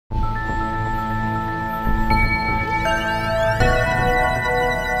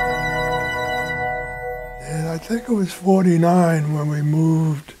think it was 49 when we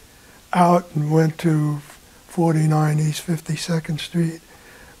moved out and went to 49 East 52nd Street,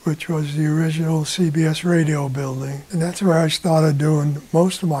 which was the original CBS radio building. And that's where I started doing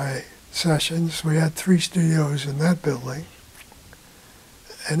most of my sessions. We had 3 studios in that building.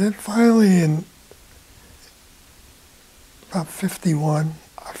 And then finally in about 51,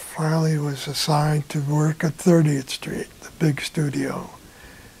 I finally was assigned to work at 30th Street, the big studio.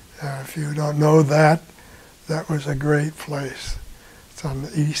 If you don't know that, that was a great place. It's on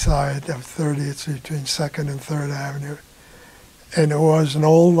the east side of 30th Street between 2nd and 3rd Avenue. And it was an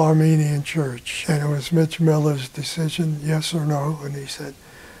old Armenian church. And it was Mitch Miller's decision, yes or no. And he said,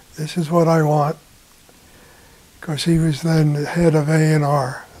 this is what I want. Because he was then the head of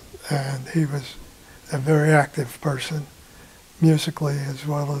A&R. And he was a very active person, musically as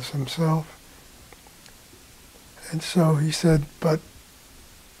well as himself. And so he said, but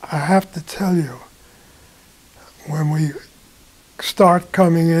I have to tell you, when we start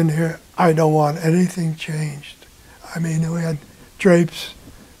coming in here, I don't want anything changed. I mean, we had drapes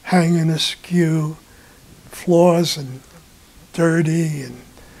hanging askew, floors and dirty and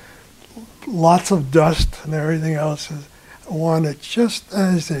lots of dust and everything else. I want it just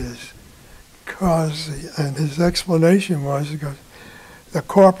as is. And his explanation was, because the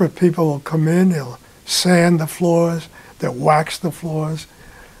corporate people will come in, they'll sand the floors, they'll wax the floors,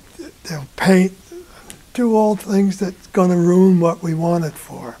 they'll paint, do all things that's going to ruin what we want it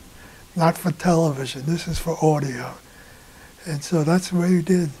for. Not for television, this is for audio. And so that's the way we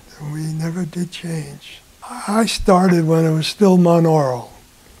did. We never did change. I started when it was still monaural.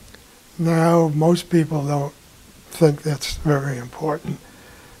 Now, most people don't think that's very important.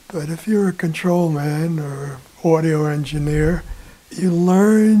 But if you're a control man or audio engineer, you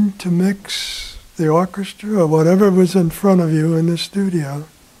learn to mix the orchestra or whatever was in front of you in the studio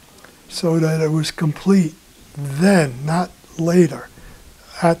so that it was complete then, not later,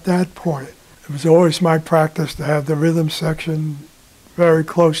 at that point. It was always my practice to have the rhythm section very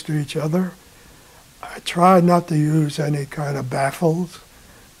close to each other. I tried not to use any kind of baffles,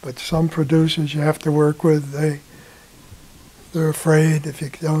 but some producers you have to work with, they're afraid if you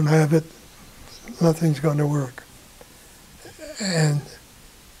don't have it, nothing's going to work. And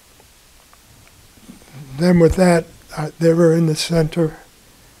then with that, they were in the center.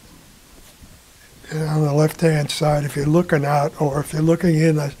 And on the left-hand side, if you're looking out, or if you're looking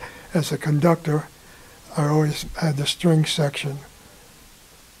in as a conductor, I always had the string section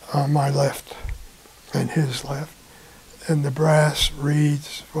on my left and his left, and the brass,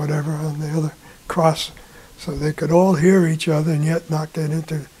 reeds, whatever, on the other cross, so they could all hear each other and yet not get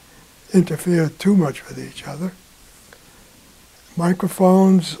interfere too much with each other.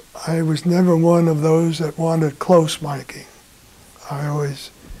 Microphones, I was never one of those that wanted close miking. I always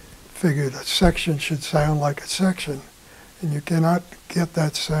figured a section should sound like a section, and you cannot get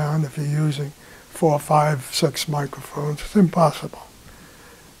that sound if you're using 4, 5, 6 microphones. It's impossible.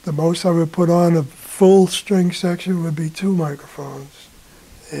 The most I would put on a full string section would be 2 microphones,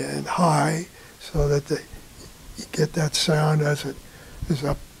 and high, so that you get that sound as it is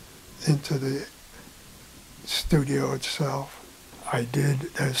up into the studio itself. I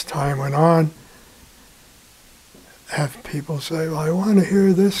did, as time went on, have people say, well, I want to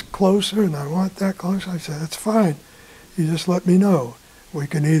hear this closer and I want that closer. I said, that's fine. You just let me know. We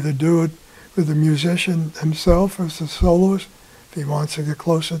can either do it with the musician himself as the soloist, if he wants to get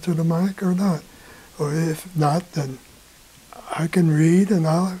closer to the mic or not. Or if not, then I can read and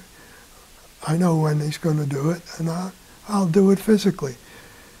I know when he's going to do it, and I'll do it physically.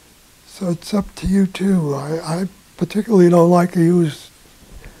 So it's up to you too. I particularly don't like to use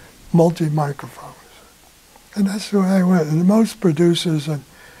multi-microphones. And that's the way I went. And most producers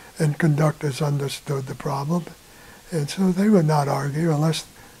and conductors understood the problem. And so they would not argue unless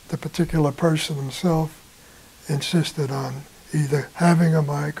the particular person himself insisted on either having a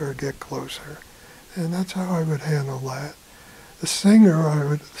mic or get closer. And that's how I would handle that. The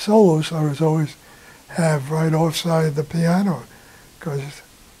singer, solos, I would always have right offside the piano, because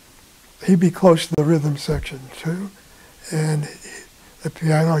he'd be close to the rhythm section too. And the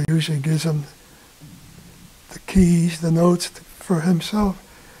piano usually gives him the keys, the notes for himself.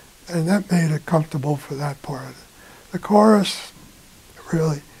 And that made it comfortable for that part. The chorus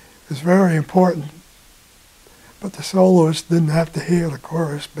really is very important, but the soloist didn't have to hear the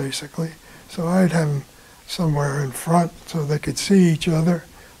chorus, basically. So I'd have them somewhere in front so they could see each other,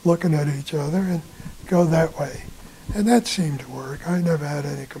 looking at each other, and go that way. And that seemed to work. I never had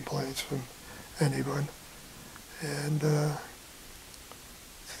any complaints from anyone. And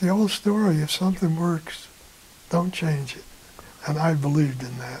it's the old story, if something works, don't change it. And I believed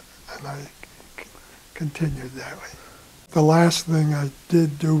in that, and I continued that way. The last thing I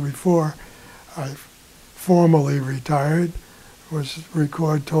did do before I formally retired was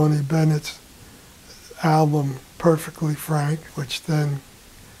record Tony Bennett's album Perfectly Frank, which then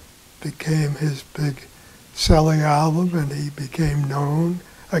became his big selling album, and he became known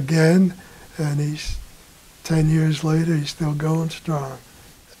again, and he's 10 years later he's still going strong.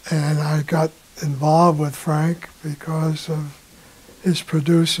 And I got involved with Frank because of his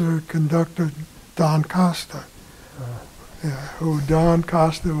producer, conductor, Don Costa. Who Don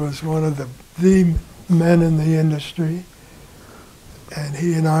Costa was one of the men in the industry, and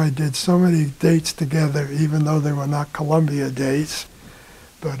he and I did so many dates together, even though they were not Columbia dates,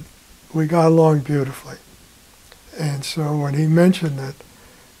 but we got along beautifully. And so when he mentioned that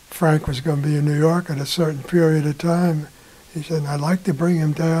Frank was going to be in New York at a certain period of time, he said, I'd like to bring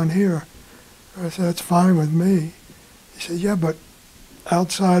him down here. I said, that's fine with me. He said, yeah, but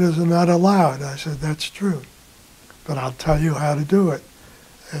outsiders are not allowed. I said, that's true, but I'll tell you how to do it.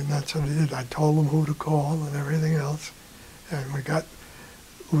 And that's what he did. I told him who to call and everything else. And it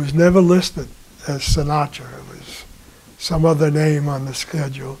was never listed as Sinatra. It was some other name on the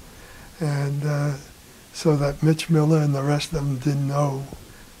schedule. And so that Mitch Miller and the rest of them didn't know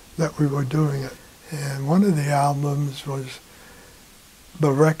that we were doing it. And one of the albums was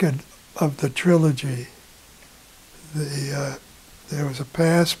the record of the trilogy. There was a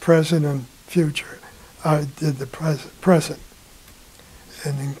past, present, and future. I did the present.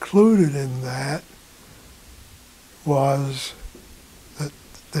 And included in that was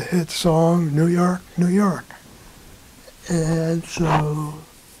the hit song, New York, New York. And so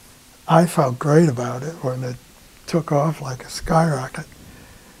I felt great about it when it took off like a skyrocket.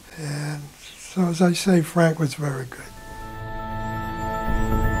 And so as I say, Frank was very good.